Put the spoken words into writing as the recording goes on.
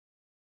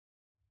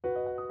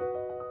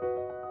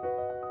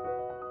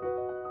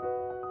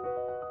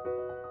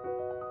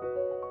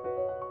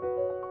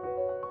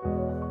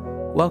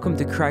Welcome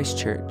to Christ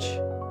Church.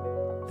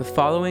 The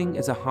following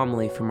is a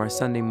homily from our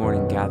Sunday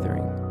morning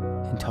gathering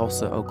in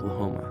Tulsa,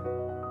 Oklahoma.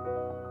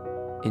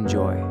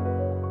 Enjoy.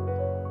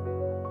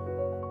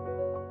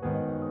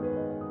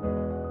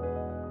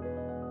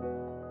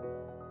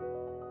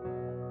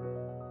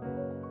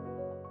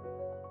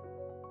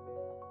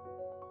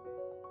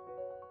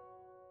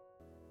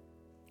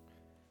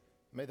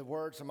 May the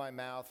words of my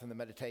mouth and the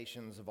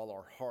meditations of all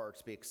our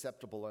hearts be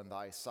acceptable in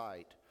thy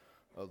sight,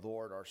 O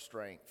Lord, our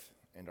strength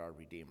and our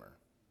Redeemer.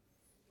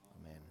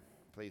 Amen.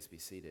 Please be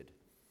seated.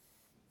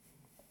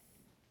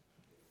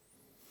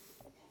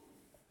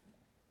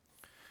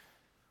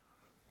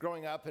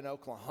 Growing up in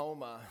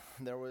Oklahoma,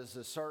 there was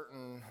a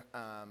certain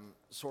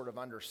sort of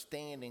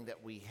understanding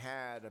that we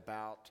had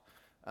about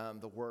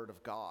the Word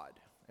of God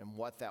and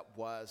what that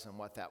was and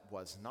what that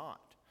was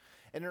not.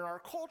 And in our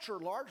culture,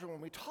 largely,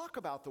 when we talk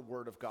about the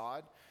Word of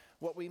God,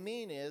 what we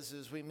mean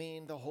is we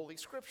mean the Holy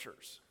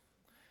Scriptures.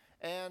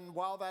 And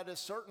while that is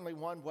certainly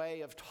one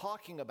way of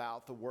talking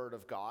about the Word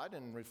of God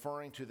and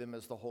referring to them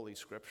as the Holy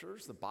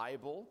Scriptures, the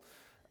Bible,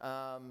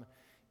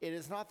 it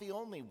is not the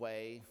only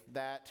way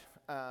that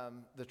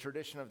the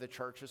tradition of the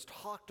church has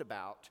talked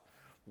about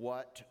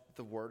what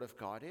the Word of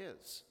God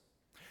is.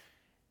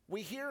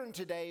 We hear in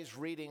today's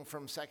reading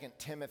from 2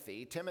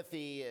 Timothy.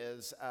 Timothy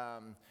is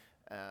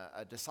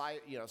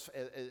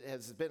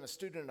has been a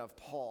student of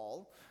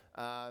Paul.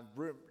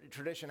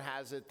 Tradition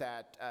has it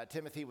that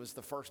Timothy was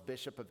the first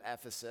bishop of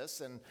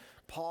Ephesus, and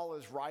Paul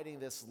is writing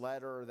this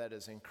letter that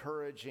is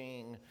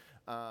encouraging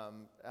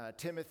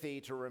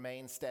Timothy to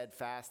remain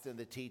steadfast in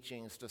the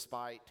teachings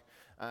despite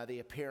the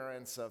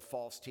appearance of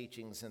false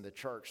teachings in the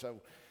church.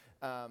 So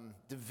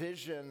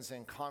divisions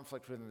and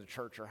conflict within the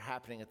church are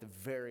happening at the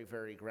very,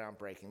 very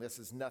groundbreaking. This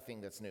is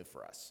nothing that's new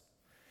for us.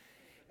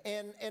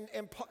 And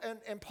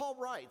Paul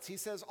writes, he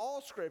says,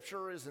 all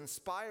Scripture is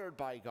inspired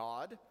by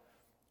God,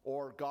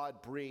 or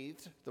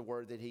God-breathed, the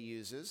word that he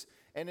uses,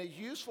 and is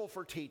useful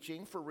for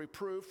teaching, for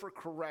reproof, for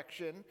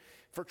correction,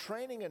 for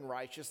training in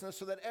righteousness,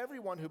 so that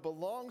everyone who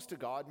belongs to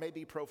God may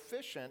be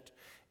proficient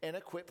and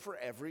equipped for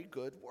every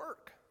good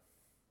work.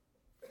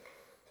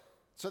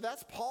 So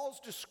that's Paul's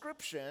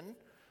description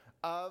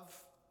of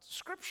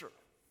Scripture.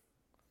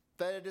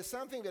 That it is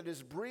something that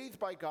is breathed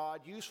by God,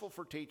 useful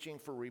for teaching,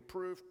 for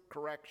reproof,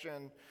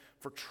 correction,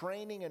 for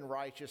training in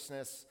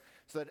righteousness,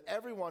 so that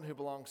everyone who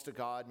belongs to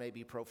God may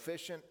be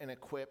proficient and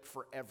equipped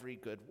for every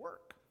good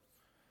work.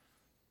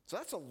 So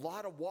that's a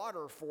lot of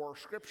water for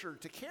Scripture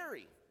to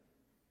carry.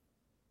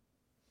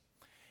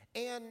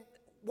 And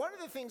one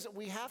of the things that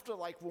we have to,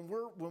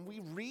 when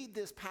we read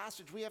this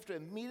passage, we have to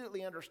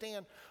immediately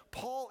understand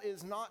Paul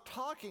is not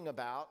talking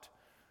about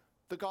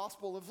the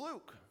Gospel of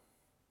Luke.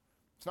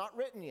 It's not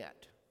written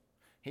yet.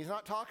 He's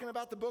not talking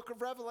about the book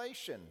of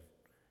Revelation.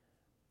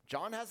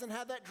 John hasn't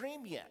had that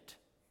dream yet.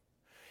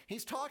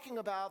 He's talking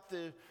about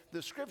the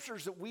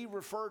scriptures that we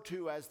refer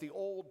to as the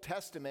Old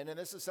Testament, and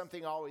this is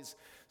something I always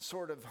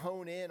sort of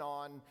hone in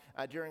on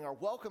during our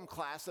welcome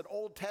class, that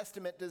Old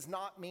Testament does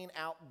not mean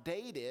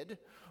outdated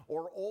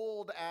or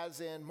old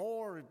as in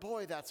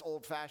boy, that's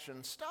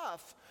old-fashioned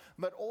stuff,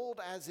 but old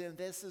as in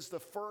this is the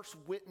first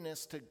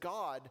witness to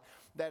God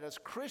that as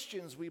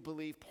Christians we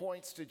believe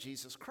points to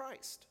Jesus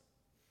Christ.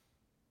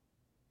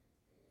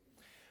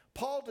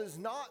 Paul does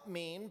not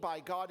mean by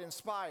God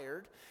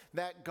inspired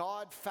that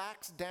God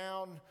facts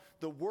down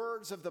the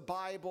words of the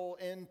Bible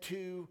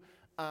into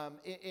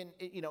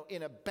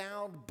in a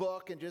bound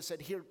book and just said,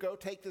 here, go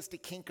take this to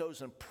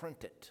Kinko's and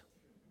print it.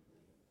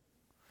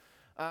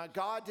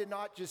 God did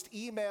not just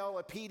email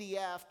a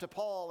PDF to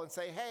Paul and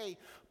say, hey,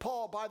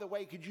 Paul, by the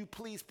way, could you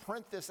please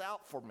print this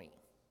out for me?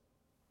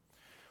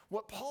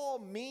 What Paul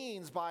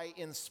means by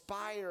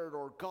inspired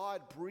or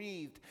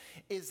God-breathed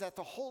is that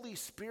the Holy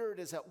Spirit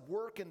is at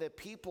work in the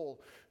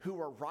people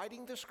who are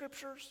writing the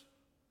Scriptures,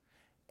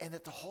 and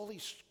that the Holy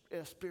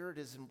Spirit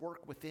is in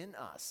work within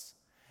us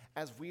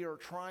as we are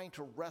trying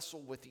to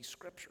wrestle with these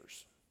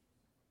Scriptures.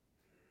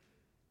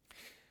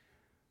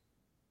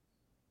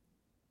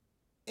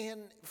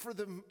 And for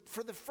the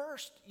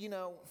first,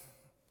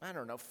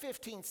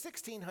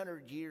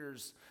 1,600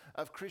 years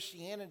of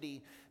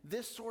Christianity,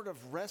 this sort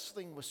of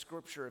wrestling with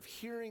Scripture, of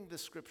hearing the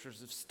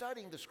Scriptures, of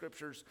studying the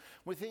Scriptures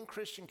within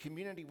Christian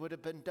community would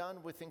have been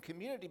done within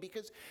community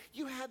because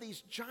you had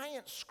these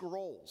giant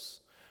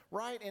scrolls,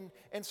 right?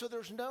 And so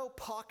there's no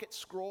pocket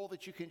scroll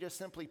that you can just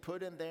simply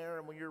put in there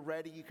and when you're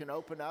ready you can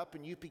open up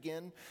and you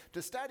begin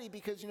to study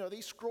because,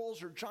 these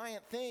scrolls are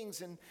giant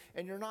things and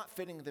you're not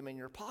fitting them in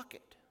your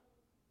pocket.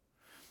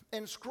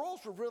 And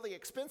scrolls were really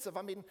expensive.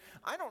 I mean,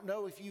 I don't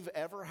know if you've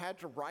ever had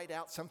to write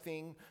out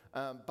something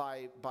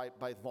by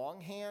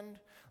longhand.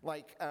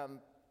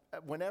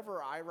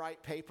 Whenever I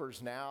write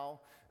papers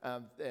now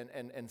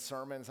and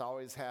sermons, I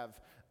always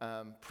have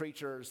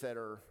preachers that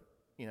are,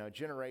 a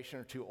generation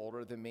or two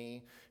older than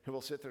me who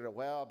will sit there and go,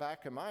 well,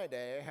 back in my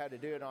day, I had to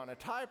do it on a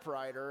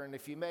typewriter, and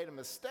if you made a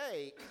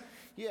mistake,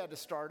 you had to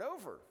start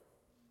over.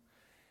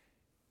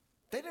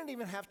 They didn't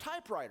even have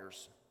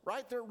typewriters.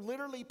 Right? They're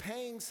literally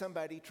paying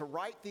somebody to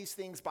write these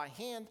things by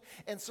hand,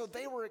 and so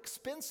they were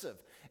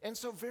expensive. And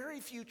so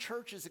very few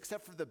churches,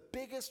 except for the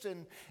biggest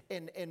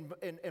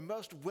and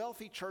most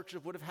wealthy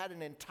churches, would have had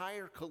an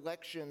entire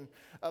collection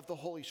of the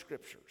Holy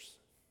Scriptures.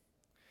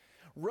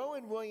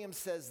 Rowan Williams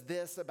says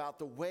this about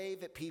the way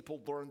that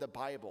people learned the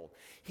Bible.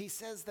 He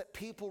says that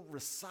people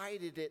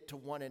recited it to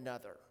one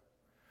another,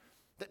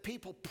 that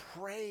people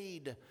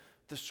prayed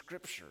the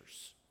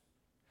Scriptures.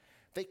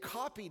 They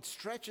copied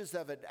stretches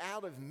of it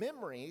out of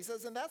memory. He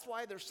says, and that's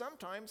why there's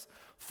sometimes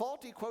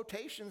faulty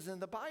quotations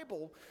in the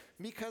Bible,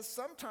 because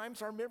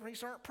sometimes our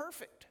memories aren't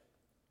perfect.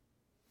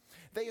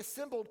 They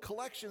assembled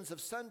collections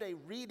of Sunday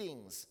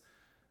readings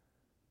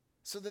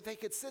so that they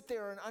could sit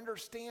there and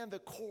understand the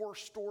core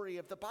story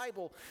of the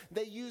Bible.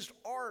 They used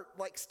art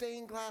like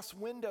stained glass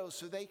windows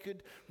so they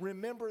could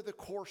remember the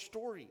core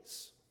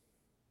stories.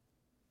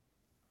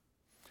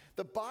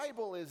 The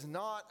Bible is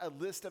not a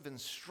list of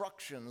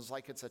instructions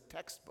like it's a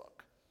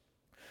textbook.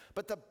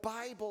 But the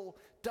Bible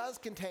does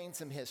contain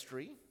some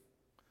history.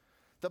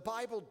 The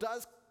Bible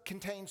does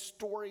contain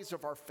stories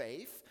of our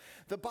faith.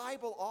 The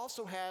Bible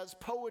also has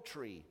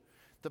poetry.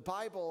 The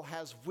Bible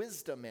has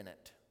wisdom in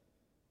it.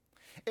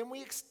 And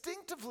we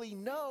instinctively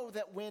know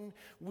that when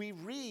we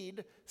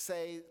read,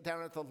 say,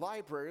 down at the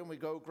library and we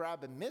go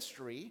grab a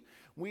mystery,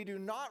 we do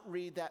not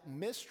read that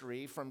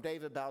mystery from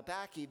David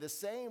Baldacci the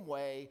same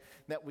way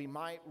that we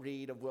might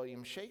read a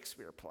William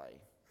Shakespeare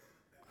play.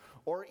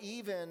 Or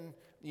even,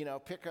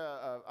 pick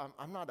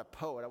I'm not a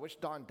poet. I wish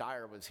Don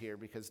Dyer was here,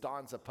 because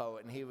Don's a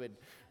poet and he would,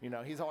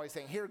 he's always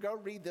saying, here, go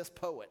read this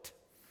poet.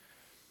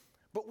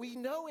 But we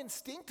know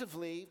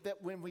instinctively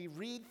that when we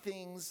read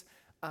things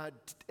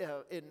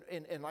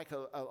in like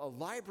a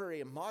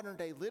library in modern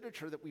day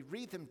literature, that we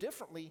read them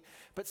differently,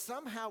 but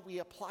somehow we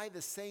apply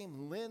the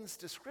same lens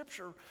to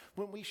Scripture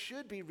when we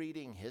should be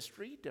reading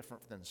history,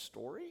 different than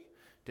story,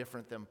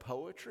 different than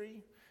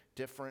poetry,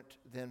 different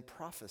than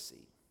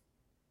prophecy.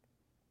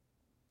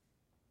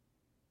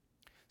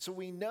 So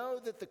we know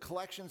that the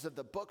collections of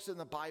the books in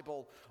the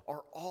Bible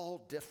are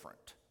all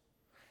different,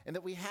 and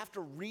that we have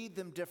to read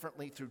them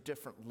differently through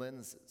different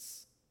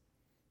lenses.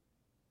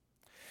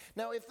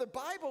 Now, if the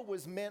Bible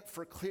was meant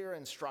for clear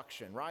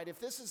instruction, right?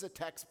 If this is a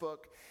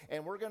textbook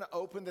and we're going to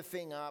open the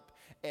thing up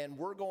and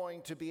we're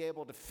going to be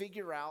able to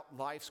figure out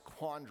life's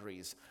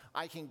quandaries,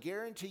 I can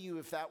guarantee you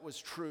if that was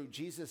true,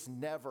 Jesus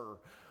never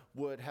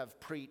would have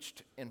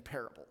preached in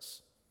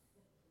parables.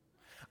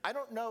 I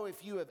don't know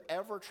if you have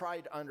ever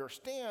tried to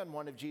understand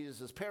one of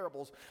Jesus'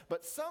 parables,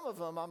 but some of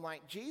them I'm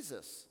like,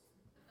 Jesus,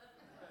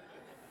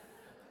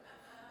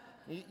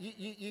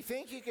 you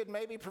think you could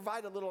maybe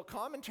provide a little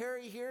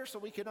commentary here so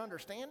we could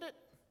understand it?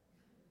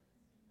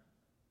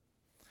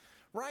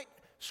 Right?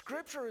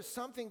 Scripture is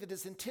something that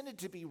is intended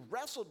to be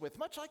wrestled with,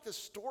 much like the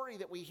story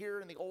that we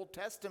hear in the Old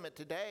Testament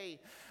today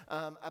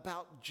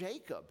about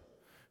Jacob,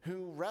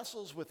 who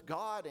wrestles with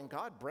God, and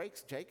God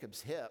breaks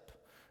Jacob's hip,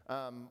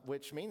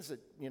 which means that,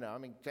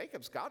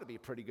 Jacob's got to be a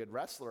pretty good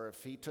wrestler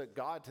if he took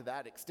God to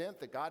that extent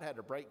that God had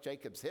to break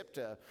Jacob's hip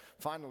to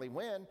finally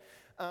win.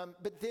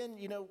 But then,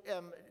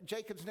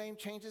 Jacob's name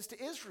changes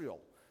to Israel,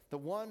 the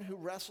one who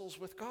wrestles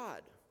with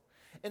God.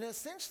 And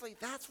essentially,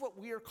 that's what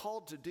we are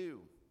called to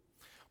do.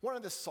 One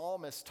of the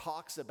psalmists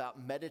talks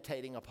about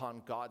meditating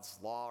upon God's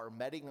law, or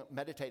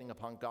meditating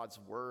upon God's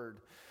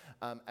word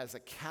as a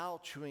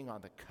cow chewing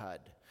on the cud.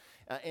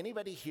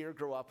 Anybody here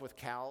grow up with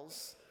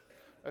cows?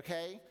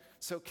 Okay?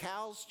 So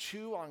cows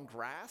chew on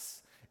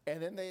grass,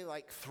 and then they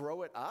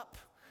throw it up,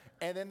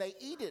 and then they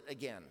eat it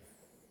again.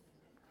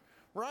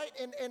 Right?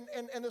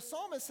 And the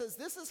psalmist says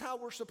this is how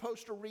we're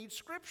supposed to read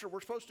Scripture.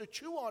 We're supposed to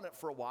chew on it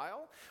for a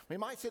while. We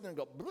might sit there and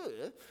go,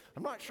 bleh,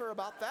 I'm not sure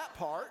about that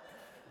part.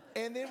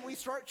 And then we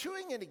start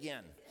chewing it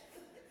again.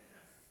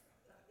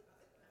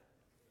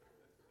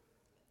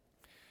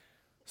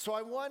 So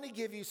I want to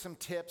give you some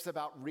tips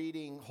about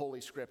reading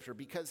Holy Scripture,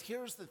 because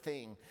here's the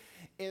thing,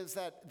 is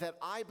that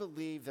I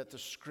believe that the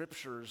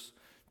Scriptures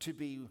to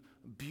be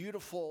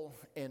beautiful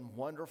and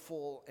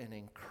wonderful and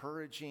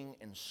encouraging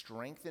and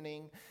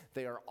strengthening,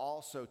 they are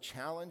also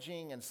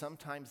challenging and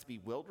sometimes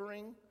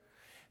bewildering.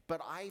 But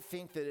I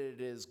think that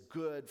it is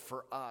good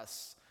for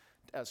us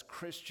as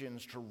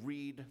Christians to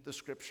read the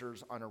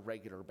Scriptures on a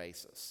regular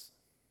basis.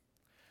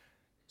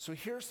 So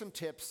here's some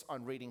tips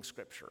on reading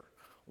Scripture.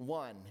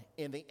 One,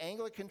 in the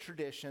Anglican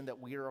tradition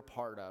that we are a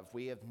part of,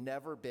 we have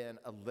never been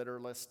a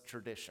literalist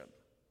tradition.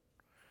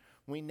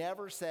 We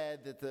never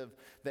said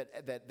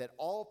that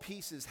all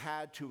pieces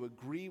had to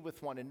agree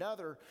with one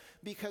another,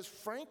 because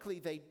frankly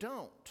they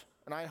don't.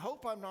 And I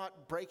hope I'm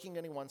not breaking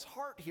anyone's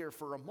heart here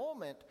for a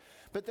moment,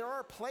 but there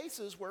are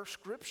places where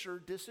Scripture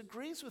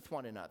disagrees with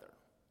one another.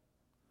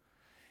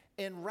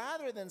 And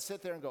rather than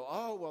sit there and go,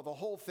 oh, well, the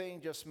whole thing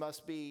just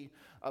must be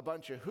a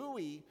bunch of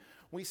hooey,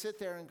 we sit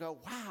there and go,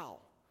 wow.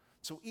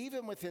 So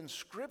even within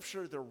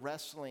Scripture, they're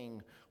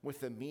wrestling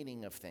with the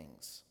meaning of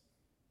things.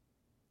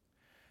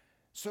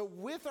 So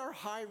with our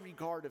high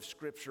regard of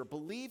Scripture,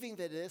 believing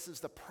that this is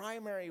the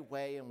primary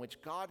way in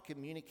which God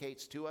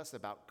communicates to us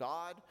about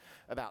God,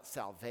 about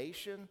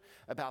salvation,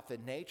 about the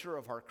nature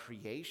of our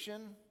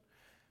creation,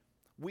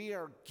 we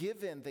are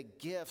given the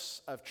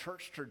gifts of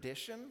church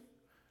tradition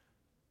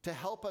to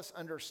help us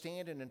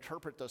understand and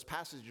interpret those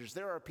passages.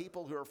 There are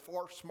people who are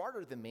far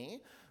smarter than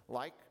me,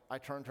 like I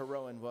turn to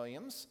Rowan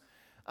Williams,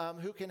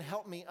 who can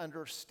help me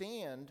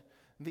understand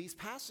these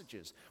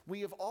passages.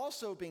 We have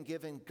also been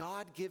given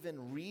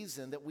God-given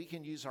reason that we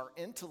can use our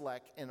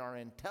intellect and our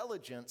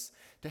intelligence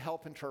to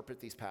help interpret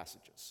these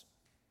passages.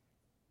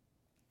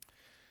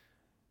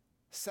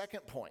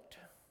 Second point,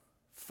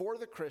 for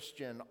the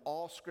Christian,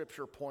 all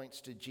Scripture points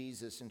to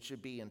Jesus and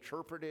should be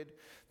interpreted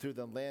through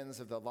the lens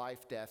of the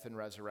life, death, and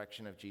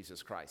resurrection of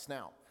Jesus Christ.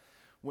 Now,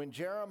 when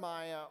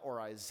Jeremiah or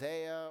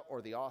Isaiah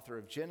or the author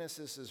of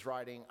Genesis is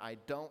writing, I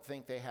don't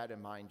think they had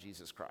in mind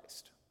Jesus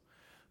Christ.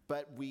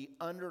 But we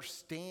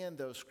understand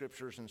those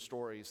scriptures and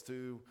stories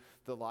through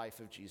the life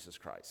of Jesus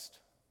Christ.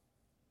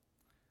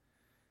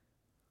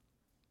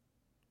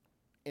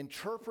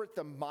 Interpret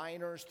the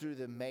minors through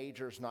the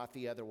majors, not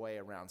the other way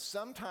around.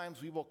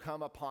 Sometimes we will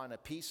come upon a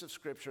piece of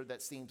scripture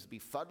that seems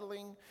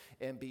befuddling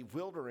and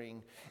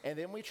bewildering, and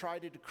then we try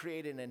to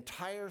create an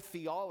entire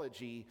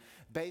theology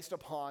based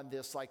upon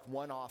this like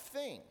one-off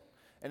thing.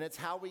 And it's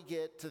how we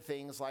get to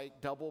things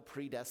like double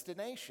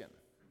predestination.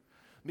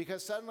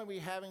 Because suddenly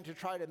we're having to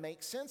try to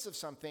make sense of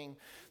something.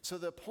 So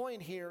the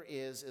point here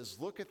is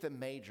look at the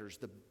majors,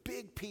 the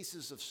big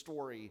pieces of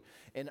story,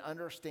 and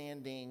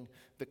understanding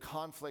the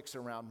conflicts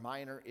around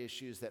minor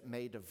issues that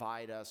may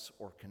divide us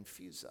or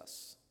confuse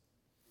us.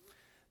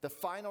 The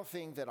final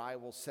thing that I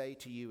will say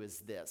to you is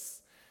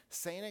this.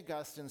 St.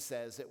 Augustine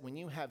says that when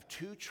you have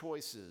two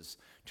choices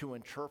to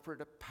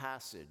interpret a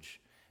passage,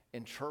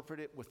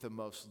 interpret it with the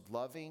most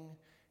loving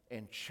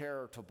and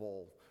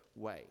charitable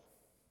way.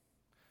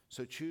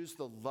 So choose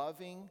the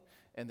loving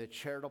and the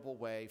charitable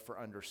way for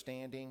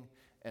understanding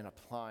and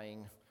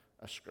applying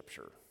a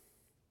scripture.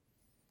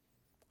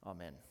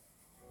 Amen.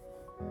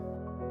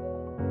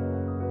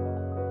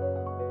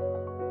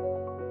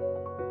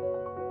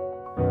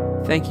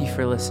 Thank you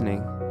for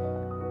listening.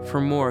 For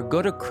more,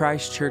 go to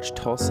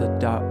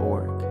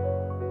christchurchtulsa.org,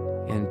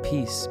 and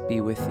peace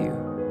be with you.